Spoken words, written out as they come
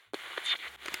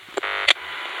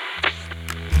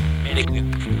This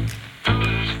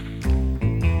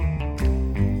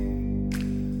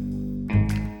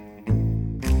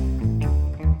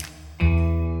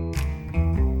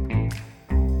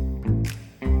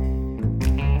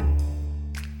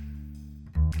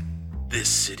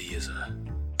city is a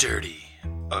dirty,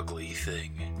 ugly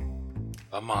thing.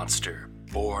 A monster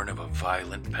born of a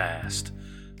violent past,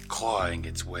 clawing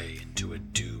its way into a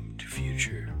doomed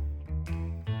future.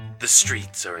 The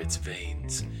streets are its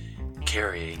veins,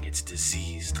 carrying its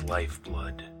diseased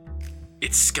lifeblood.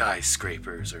 Its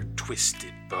skyscrapers are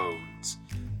twisted bones,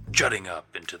 jutting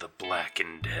up into the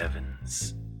blackened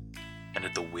heavens. And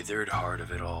at the withered heart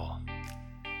of it all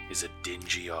is a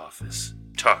dingy office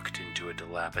tucked into a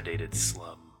dilapidated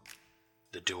slum.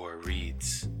 The door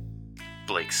reads,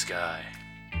 Blake Sky,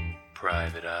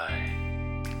 Private Eye.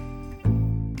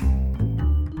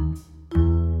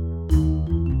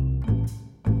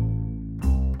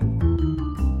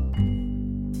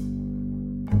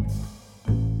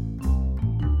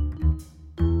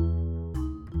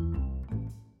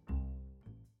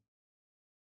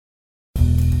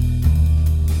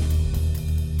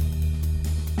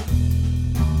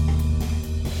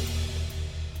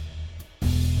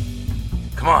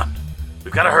 Come on,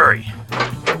 we've got to hurry.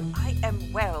 I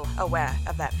am well aware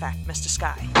of that fact, Mr.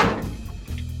 Sky.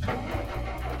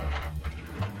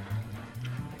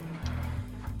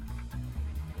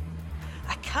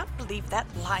 I can't believe that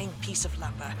lying piece of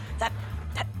lumber, that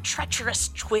treacherous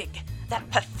twig, that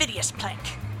perfidious plank,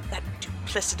 that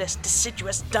duplicitous,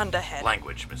 deciduous dunderhead.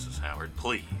 Language, Mrs. Howard,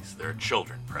 please. There are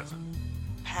children present.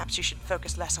 Perhaps you should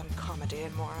focus less on comedy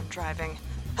and more on driving.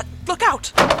 Look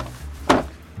out!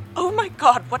 Oh my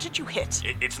God, what did you hit?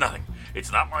 It's nothing. It's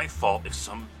not my fault if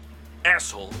some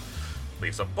asshole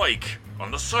leaves a bike on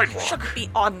the sidewalk. You shouldn't be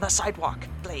on the sidewalk,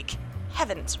 Blake.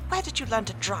 Heavens, where did you learn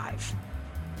to drive?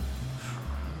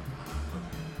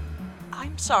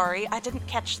 I'm sorry, I didn't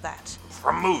catch that.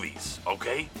 From movies,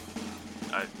 okay?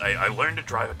 I learned to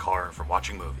drive a car from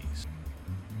watching movies.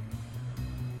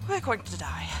 We're going to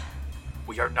die.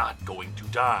 We are not going to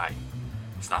die.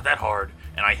 It's not that hard,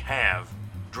 and I have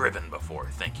driven before,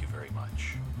 thank you very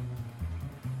much.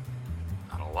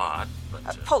 Not a lot, but...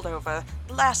 Pull over.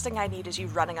 The last thing I need is you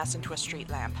running us into a street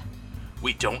lamp.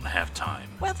 We don't have time.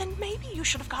 Well, then maybe you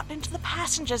should have gotten into the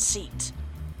passenger's seat.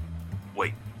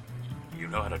 Wait, you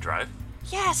know how to drive?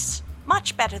 Yes,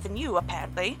 much better than you,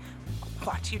 apparently.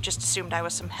 What, you just assumed I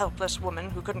was some helpless woman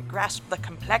who couldn't grasp the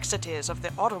complexities of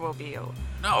the automobile?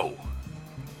 No.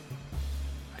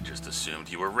 I just assumed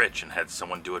you were rich and had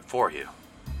someone do it for you.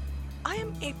 I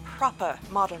am a proper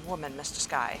modern woman, Mr.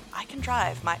 Sky. I can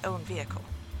drive my own vehicle.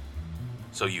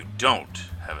 So you don't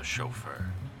have a chauffeur?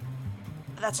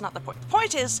 That's not the point. The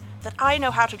point is that I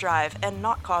know how to drive and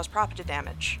not cause property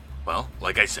damage. Well,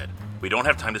 like I said, we don't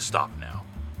have time to stop now.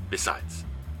 Besides,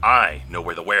 I know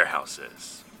where the warehouse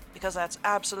is. Because that's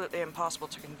absolutely impossible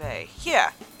to convey.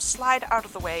 Here, slide out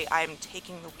of the way. I'm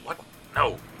taking the wheel. What?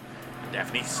 No.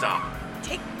 Daphne, stop.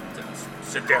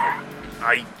 Sit down.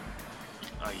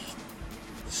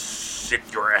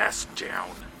 Sit your ass down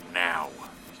now.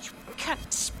 You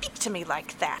can't speak to me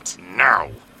like that.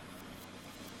 Now!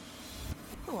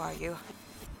 Who are you?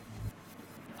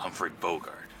 Humphrey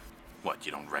Bogart. What,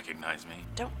 you don't recognize me?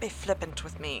 Don't be flippant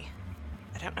with me.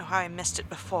 I don't know how I missed it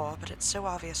before, but it's so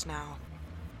obvious now.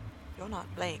 You're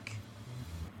not Blake.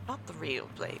 Not the real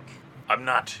Blake. I'm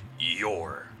not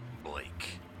your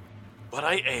Blake. But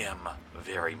I am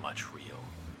very much real.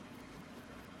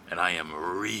 And I am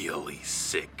really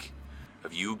sick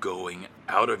of you going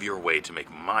out of your way to make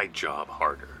my job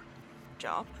harder.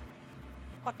 Job?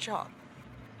 What job?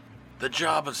 The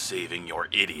job of saving your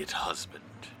idiot husband.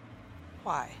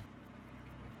 Why?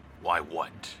 Why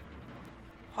what?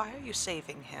 Why are you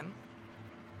saving him?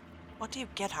 What do you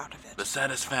get out of it? The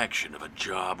satisfaction of a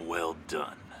job well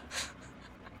done.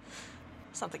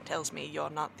 Something tells me you're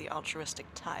not the altruistic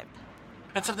type.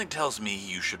 And something tells me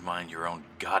you should mind your own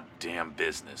goddamn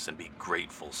business and be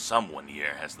grateful someone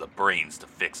here has the brains to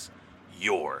fix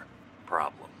your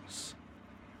problems.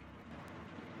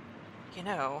 You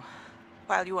know,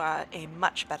 while you are a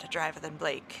much better driver than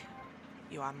Blake,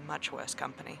 you are much worse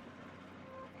company.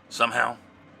 Somehow,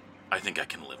 I think I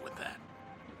can live with that.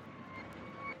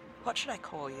 What should I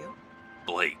call you?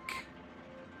 Blake.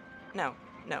 No,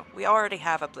 we already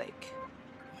have a Blake.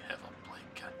 We have a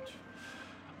Blake.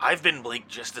 I've been Blake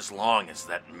just as long as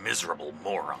that miserable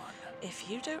moron. If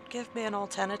you don't give me an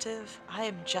alternative, I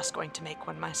am just going to make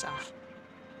one myself.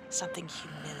 Something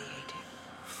humiliating.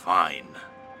 Fine.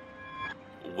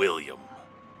 William.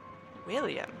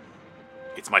 William?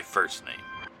 It's my first name.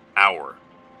 Our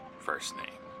first name.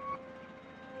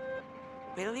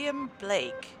 William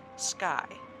Blake, Sky.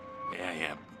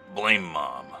 Yeah, blame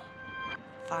Mom.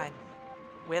 Fine.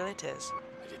 Will it is.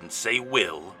 I didn't say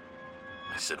Will.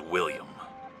 I said William.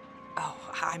 Oh,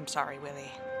 I'm sorry,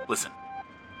 Willie. Listen,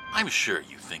 I'm sure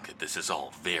you think that this is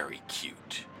all very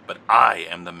cute, but I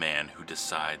am the man who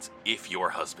decides if your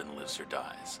husband lives or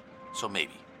dies. So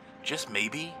maybe, just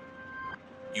maybe,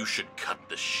 you should cut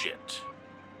the shit.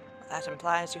 That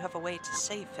implies you have a way to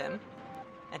save him.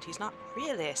 And he's not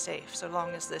really safe so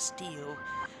long as this deal,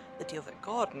 the deal that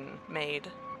Gordon made,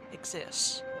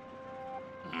 exists.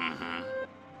 Mm-hmm.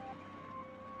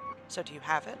 So do you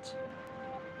have it?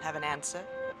 Have an answer?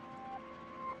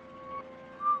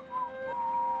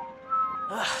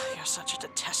 Ugh, you're such a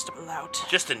detestable lout.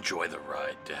 Just enjoy the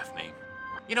ride, Daphne.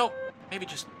 You know, maybe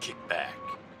just kick back.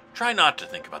 Try not to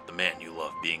think about the man you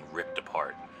love being ripped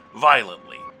apart,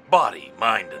 violently, body,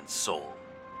 mind, and soul.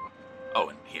 Oh,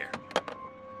 and here.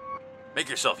 Make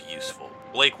yourself useful.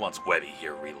 Blake wants Webby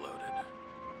here reloaded.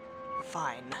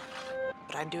 Fine.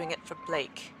 But I'm doing it for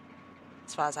Blake.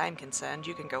 As far as I'm concerned,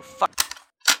 you can go fuck.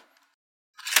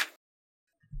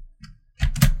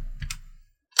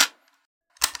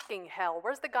 Fucking hell,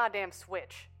 where's the goddamn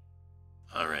switch?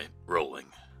 Alright, rolling.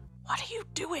 What are you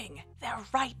doing? They're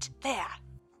right there.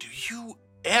 Do you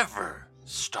ever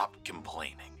stop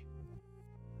complaining?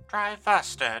 Drive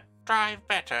faster, drive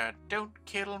better, don't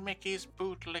kill Mickey's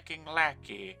boot-licking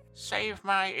lackey. Save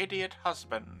my idiot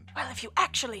husband. Well, if you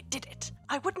actually did it,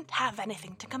 I wouldn't have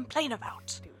anything to complain about.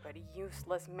 Stupid,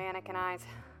 useless mannequin eyes.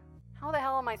 How the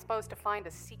hell am I supposed to find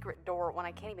a secret door when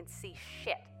I can't even see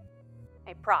shit?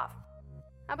 Hey, Prof,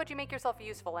 how about you make yourself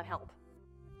useful and help?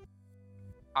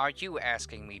 Are you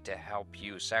asking me to help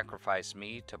you sacrifice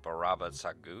me to Baraba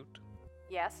Sagut?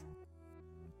 Yes?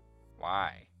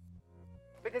 Why?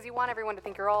 Because you want everyone to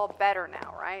think you're all better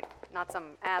now, right? Not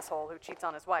some asshole who cheats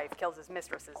on his wife, kills his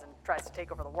mistresses, and tries to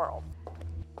take over the world.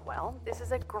 Well, this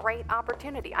is a great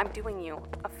opportunity. I'm doing you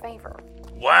a favor.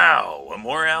 Wow, a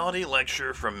morality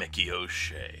lecture from Mickey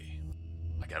O'Shea.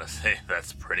 I gotta say,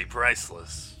 that's pretty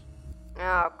priceless.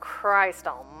 Oh, Christ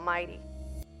almighty.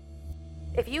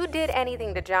 If you did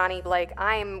anything to Johnny Blake,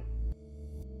 I'm...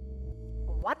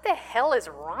 What the hell is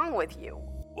wrong with you?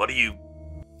 What do you...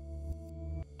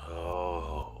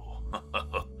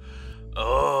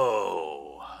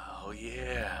 Oh,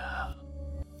 yeah.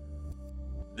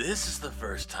 This is the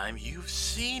first time you've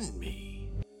seen me.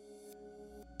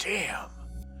 Damn.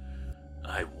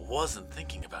 I wasn't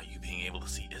thinking about you being able to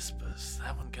see Ispas.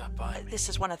 That one got by me. This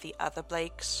is one of the other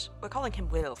Blakes. We're calling him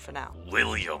Will for now.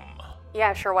 William.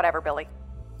 Yeah, sure, whatever, Billy.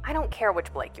 I don't care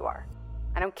which Blake you are.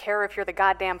 I don't care if you're the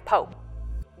goddamn Pope.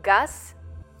 Gus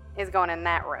is going in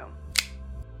that room.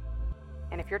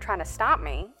 And if you're trying to stop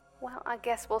me, well, I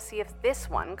guess we'll see if this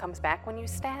one comes back when you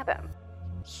stab him.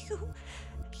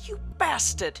 You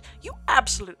bastard! You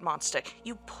absolute monster!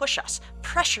 You push us,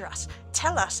 pressure us,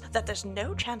 tell us that there's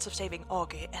no chance of saving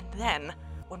Augie, and then,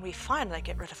 when we finally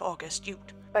get rid of August, you...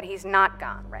 But he's not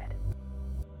gone, Red.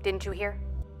 Didn't you hear?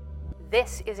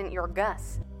 This isn't your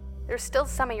Gus. There's still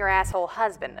some of your asshole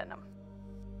husband in him.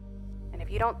 And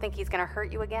if you don't think he's gonna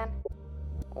hurt you again,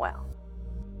 well,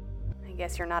 I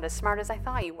guess you're not as smart as I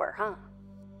thought you were, huh?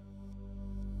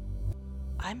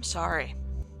 I'm sorry.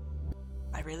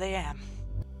 I really am.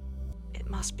 It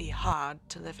must be hard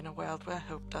to live in a world where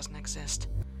hope doesn't exist.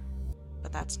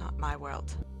 But that's not my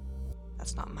world.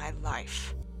 That's not my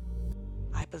life.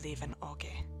 I believe in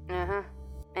Augie. Uh-huh.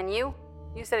 And you?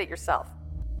 You said it yourself.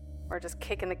 We're just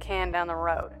kicking the can down the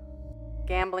road.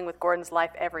 Gambling with Gordon's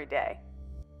life every day.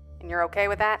 And you're okay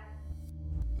with that?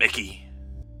 Mickey,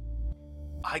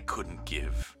 I couldn't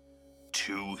give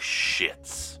two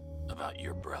shits about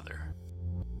your brother.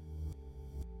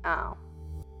 Oh.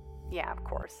 Yeah, of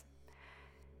course.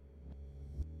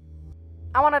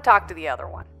 I want to talk to the other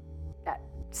one.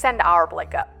 Send our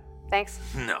Blake up. Thanks.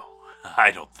 No,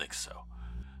 I don't think so.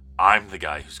 I'm the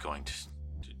guy who's going to...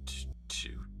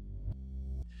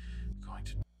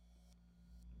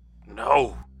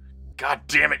 No! God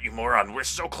damn it, you moron! We're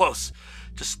so close!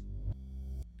 Just...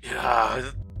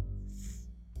 Oh.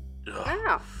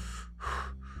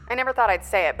 I never thought I'd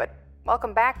say it, but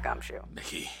welcome back, Gumshoe.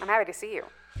 Mickey... I'm happy to see you.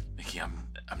 Mickey, I'm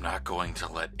not going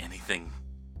to let anything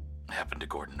happen to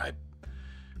Gordon.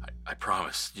 I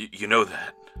promise. You know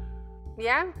that.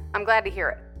 Yeah? I'm glad to hear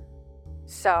it.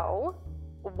 So,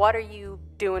 what are you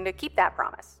doing to keep that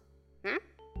promise?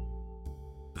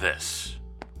 This.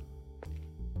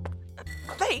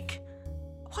 Blake,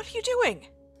 what are you doing?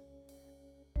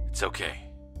 It's okay.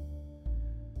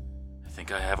 I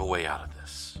think I have a way out of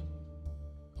this.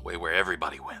 A way where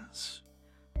everybody wins.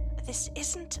 This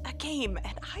isn't a game,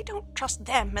 and I don't trust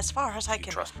them as far as I You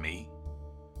can... trust me?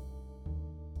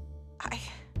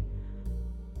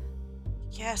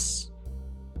 Yes,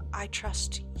 I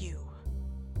trust you.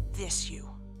 This you.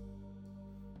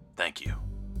 Thank you.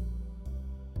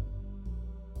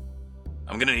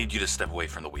 I'm gonna need you to step away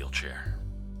from the wheelchair.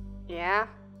 Yeah?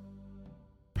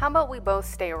 How about we both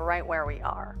stay right where we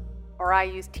are? Or I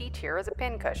use Teach here as a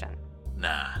pincushion.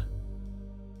 Nah.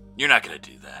 You're not gonna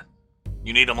do that.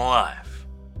 You need him alive.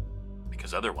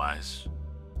 Because otherwise,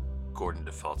 Gordon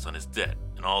defaults on his debt,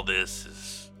 and all this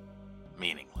is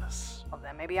meaningless. Well,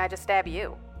 then maybe I just stab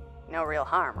you. No real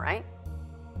harm, right?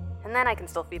 And then I can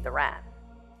still feed the rat.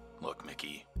 Look,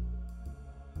 Mickey.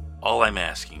 All I'm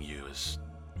asking you is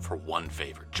for one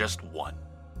favor, just one.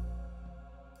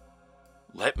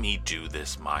 Let me do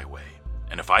this my way.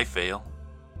 And if I fail,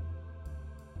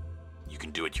 you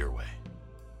can do it your way.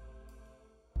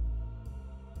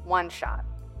 One shot.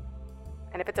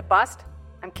 And if it's a bust,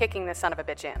 I'm kicking this son of a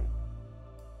bitch in.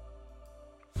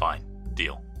 Fine.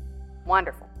 Deal.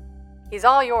 Wonderful. He's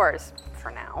all yours,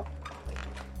 for now.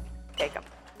 Take him.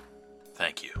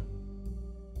 Thank you.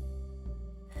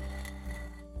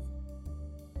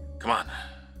 Come on.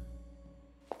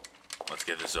 Let's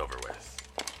get this over with.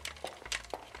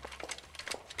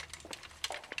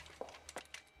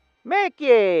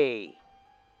 Mickey!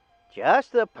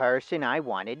 Just the person I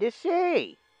wanted to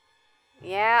see.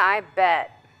 Yeah, I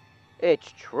bet.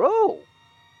 It's true.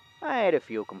 I had a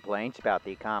few complaints about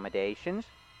the accommodations.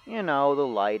 You know, the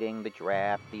lighting, the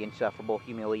draft, the insufferable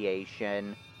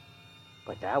humiliation.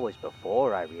 But that was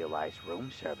before I realized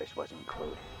room service was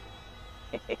included.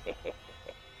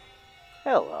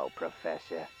 Hello,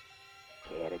 Professor.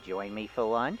 Care to join me for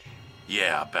lunch?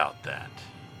 Yeah, about that.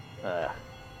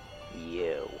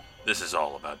 You. This is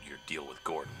all about your deal with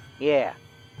Gordon. Yeah.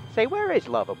 Say, where is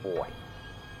Lover Boy?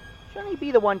 Shouldn't he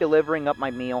be the one delivering up my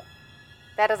meal?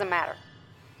 That doesn't matter.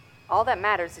 All that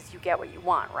matters is you get what you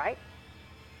want, right?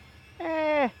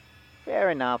 Fair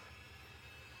enough.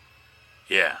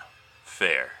 Yeah,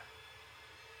 fair.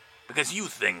 Because you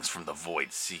things from the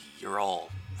Void Sea, you're all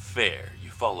fair. You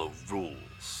follow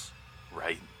rules,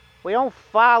 right? We don't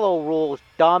follow rules,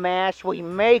 dumbass. We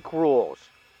make rules.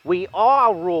 We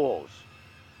are rules.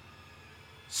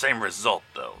 Same result,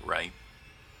 though, right?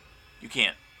 You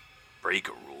can't break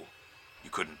a rule. You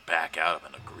couldn't back out of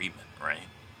an agreement, right?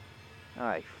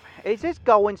 Alright, is this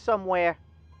going somewhere?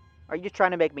 Or are you just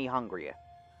trying to make me hungrier?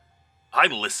 I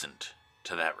listened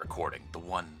to that recording, the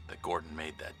one that Gordon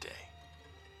made that day.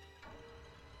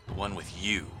 The one with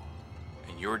you,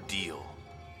 and your deal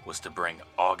was to bring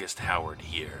August Howard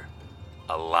here,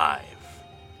 alive.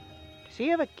 Does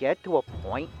he ever get to a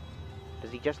point?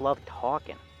 Does he just love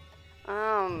talking?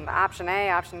 Option A,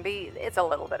 option B, it's a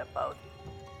little bit of both.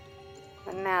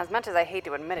 And now, as much as I hate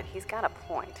to admit it, he's got a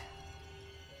point.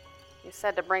 You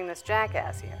said to bring this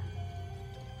jackass here.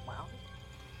 Well,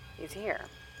 he's here.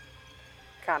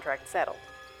 Contract settled.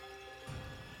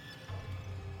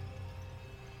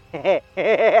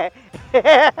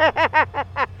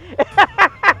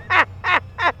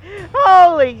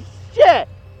 Holy shit!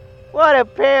 What a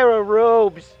pair of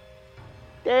rubes!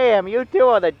 Damn, you two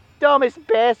are the dumbest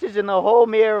bastards in the whole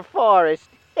Mirror Forest.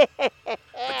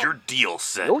 But your deal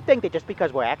said... You think that just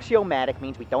because we're axiomatic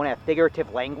means we don't have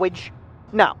figurative language?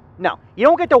 No. You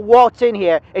don't get to waltz in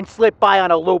here and slip by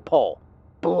on a loophole.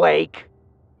 Blake.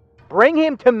 Bring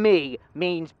him to me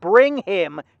means bring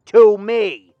him to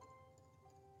me.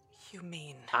 You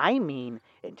mean? I mean,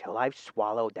 until I've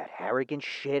swallowed that Harrigan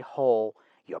shit whole,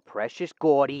 your precious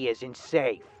Gordy isn't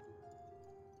safe.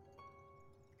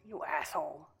 You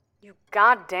asshole. You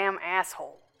goddamn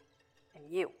asshole. And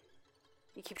you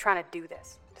keep trying to do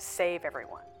this, to save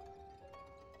everyone.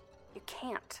 You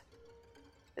can't.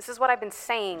 This is what I've been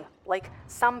saying, like,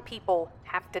 some people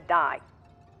have to die.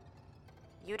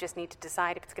 You just need to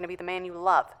decide if it's going to be the man you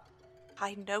love.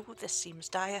 I know this seems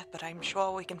dire, but I'm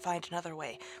sure we can find another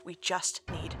way. We just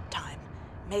need time.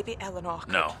 Maybe Eleanor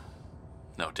could...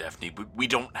 No, Daphne, we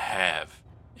don't have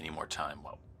any more time.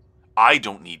 Well, I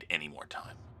don't need any more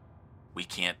time. We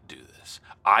can't do this.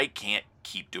 I can't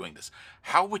keep doing this.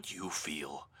 How would you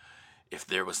feel if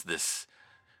there was this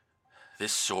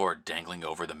sword dangling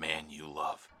over the man you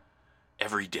love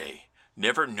every day,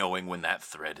 never knowing when that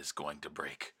thread is going to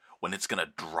break, when it's going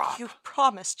to drop? You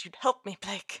promised you'd help me,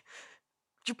 Blake.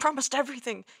 You promised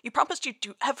everything. You promised you'd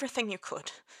do everything you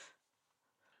could.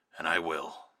 And I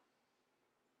will.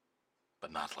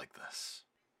 But not like this.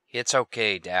 It's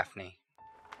okay, Daphne.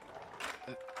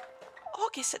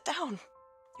 Augie, sit down.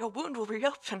 Your wound will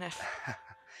reopen if...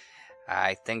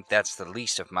 I think that's the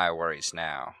least of my worries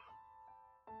now.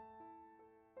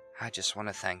 I just want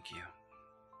to thank you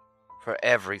for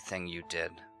everything you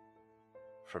did.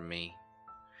 For me,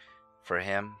 for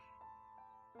him,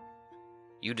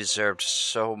 You deserved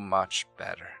so much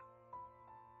better.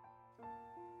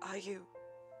 Are you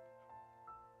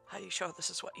sure this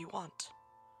is what you want?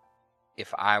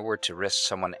 If I were to risk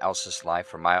someone else's life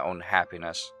for my own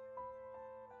happiness,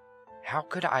 how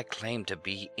could I claim to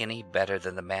be any better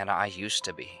than the man I used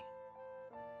to be?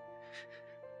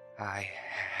 I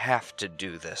have to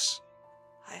do this.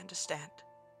 I understand.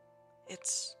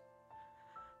 It's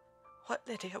what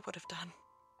Lydia would have done.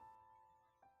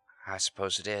 I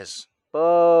suppose it is.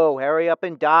 Oh, hurry up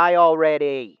and die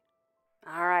already.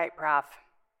 All right, Prof.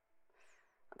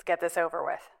 Let's get this over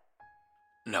with.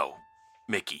 No,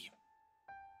 Mickey.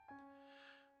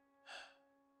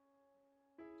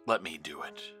 Let me do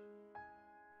it.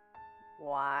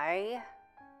 Why?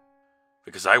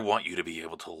 Because I want you to be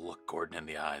able to look Gordon in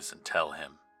the eyes and tell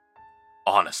him,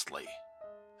 honestly,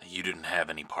 that you didn't have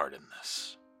any part in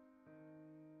this.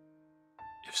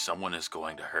 If someone is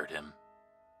going to hurt him,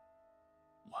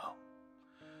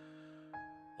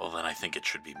 well then I think it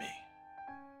should be me.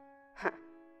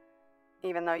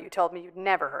 Even though you told me you'd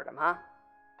never hurt him, huh?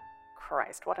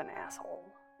 Christ, what an asshole.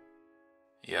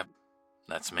 Yep,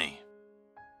 that's me.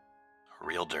 A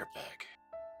real dirtbag.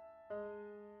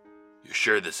 You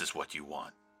sure this is what you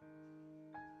want?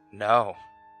 No.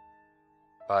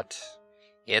 But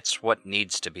it's what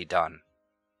needs to be done.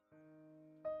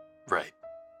 Right.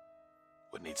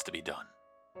 What needs to be done.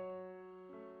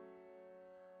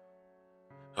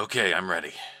 Okay, I'm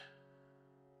ready.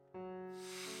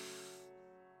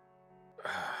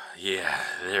 Yeah,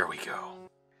 there we go.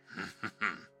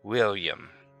 William,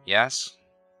 yes?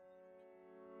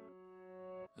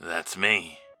 That's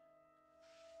me.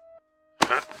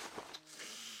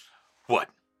 What?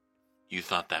 You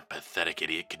thought that pathetic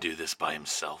idiot could do this by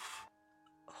himself?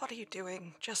 What are you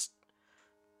doing? Just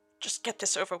get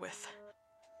this over with.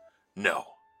 No.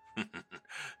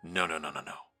 No.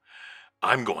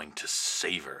 I'm going to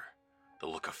savor the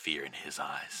look of fear in his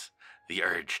eyes, the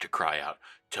urge to cry out,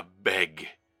 to beg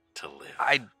to live.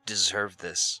 I deserve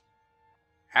this.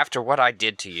 After what I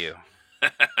did to you.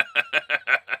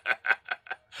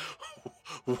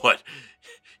 What?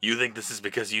 You think this is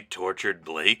because you tortured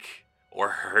Blake? Or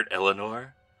hurt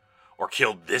Eleanor? Or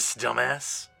killed this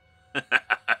dumbass?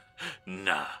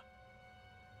 Nah.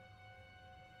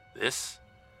 This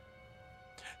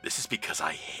is because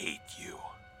I hate you.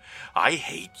 I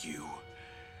hate you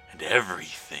and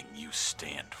everything you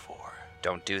stand for.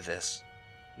 Don't do this.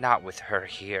 Not with her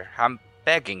here. I'm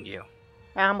begging you.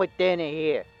 I'm with dinner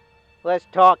here. Less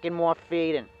talking, more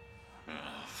feeding.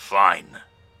 Fine.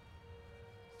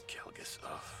 Kelgus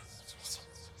of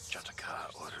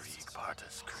Jataka Orderig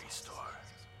Partas Christor.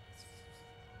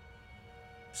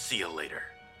 See you later,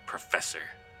 Professor.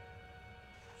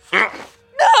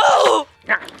 No!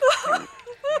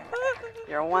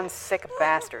 You're one sick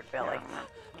bastard, Billy.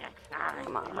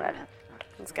 Come on, Red.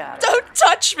 Let's go. Don't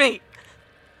touch me!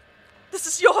 This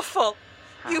is your fault.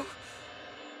 You...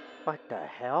 What the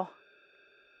hell?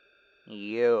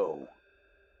 You.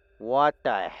 What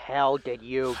the hell did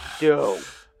you do?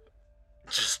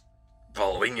 Just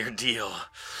following your deal.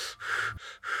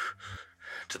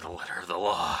 To the letter of the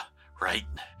law, right?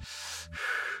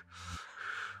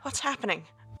 What's happening?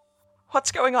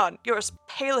 What's going on? You're as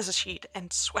pale as a sheet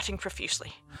and sweating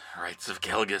profusely. Rights of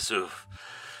Kelgasuf.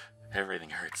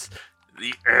 Everything hurts.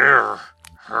 The air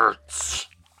hurts.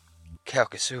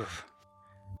 Kelkasuf,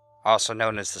 also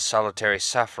known as the solitary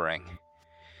suffering.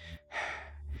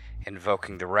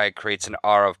 Invoking the right creates an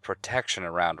aura of protection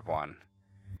around one.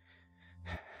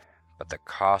 But the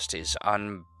cost is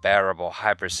unbearable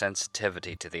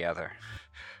hypersensitivity to the other.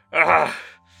 God.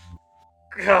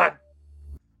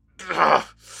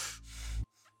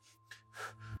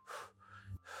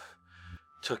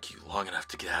 Took you long enough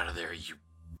to get out of there, you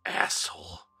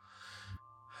asshole.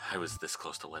 I was this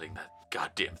close to letting that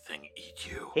goddamn thing eat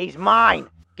you. He's mine.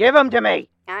 Give him to me.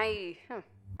 I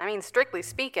mean, strictly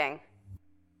speaking,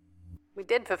 we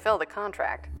did fulfill the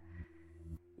contract.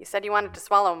 You said you wanted to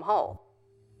swallow him whole.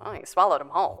 Well, you swallowed him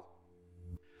whole.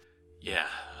 Yeah,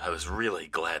 I was really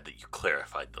glad that you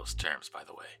clarified those terms, by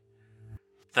the way.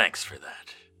 Thanks for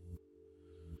that.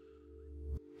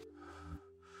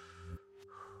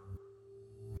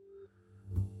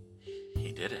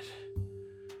 He did it.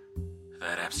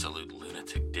 That absolute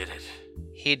lunatic did it.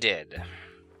 He did.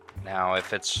 Now,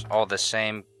 if it's all the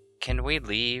same, can we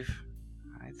leave?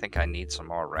 I think I need some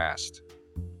more rest.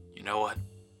 You know what?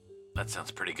 That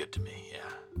sounds pretty good to me,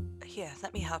 yeah. Here,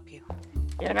 let me help you.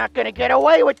 You're not gonna get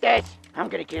away with this. I'm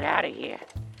gonna get out of here.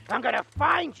 I'm gonna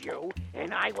find you,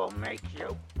 and I will make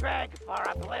you beg for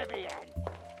oblivion.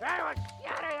 I will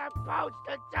shatter your bones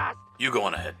to dust. You go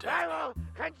on ahead, I Dad. will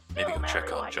consume Maybe go check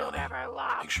everyone on Johnny. you've ever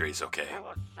loved. Make sure he's okay. I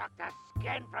will suck the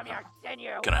skin from your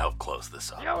sinew. Gonna help close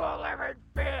this up. You will live in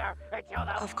fear until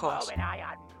the Of course. moment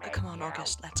I unmake Come on, you.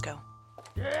 August, let's go.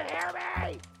 Do you hear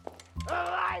me? A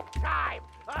lifetime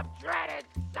of dreaded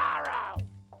sorrow.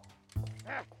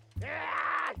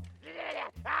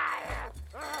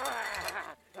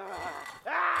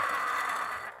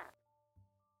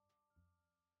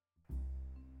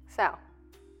 So,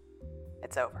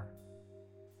 it's over.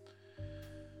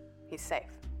 He's safe.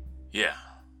 Yeah.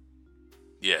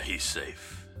 Yeah, he's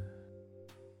safe.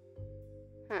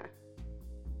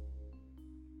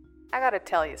 I gotta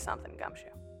tell you something, Gumshoe.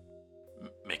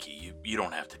 Mickey, you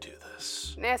don't have to do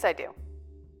this. Yes, I do.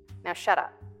 Now shut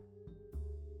up.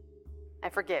 I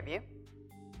forgive you.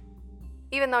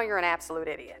 Even though you're an absolute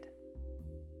idiot.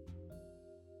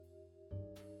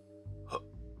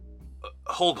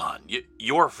 Hold on.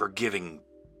 You're forgiving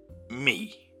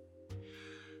me.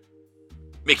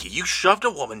 Mickey, you shoved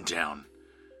a woman down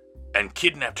and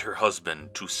kidnapped her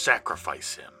husband to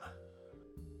sacrifice him.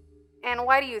 And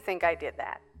why do you think I did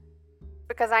that?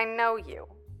 Because I know you.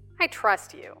 I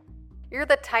trust you. You're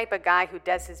the type of guy who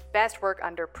does his best work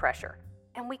under pressure.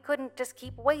 And we couldn't just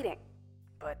keep waiting.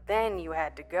 But then you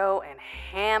had to go and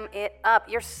ham it up.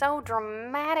 You're so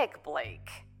dramatic, Blake.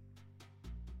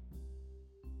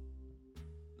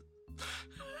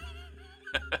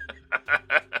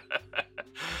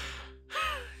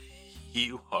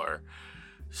 You are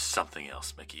something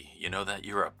else, Mickey. You know that?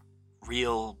 You're a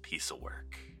real piece of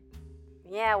work.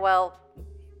 Yeah, well,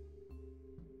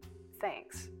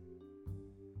 thanks.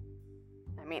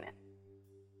 I mean it.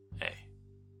 Hey,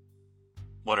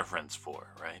 what are friends for,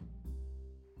 right?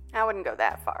 I wouldn't go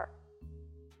that far.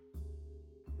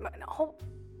 But no,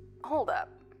 hold up.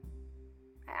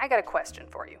 I got a question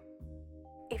for you.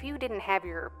 If you didn't have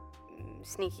your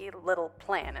sneaky little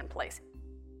plan in place,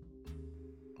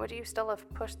 would you still have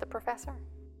pushed the professor?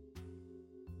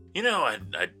 You know,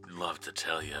 I'd love to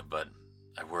tell you, but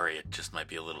I worry it just might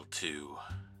be a little too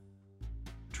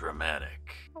dramatic.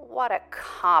 What a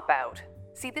cop-out.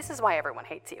 See, this is why everyone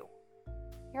hates you.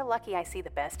 You're lucky I see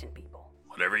the best in people.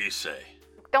 Whatever you say.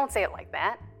 Don't say it like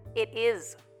that. It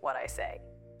is what I say.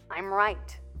 I'm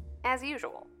right, as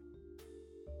usual.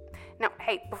 Now,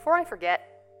 hey, before I forget,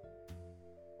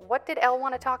 what did Elle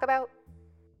want to talk about?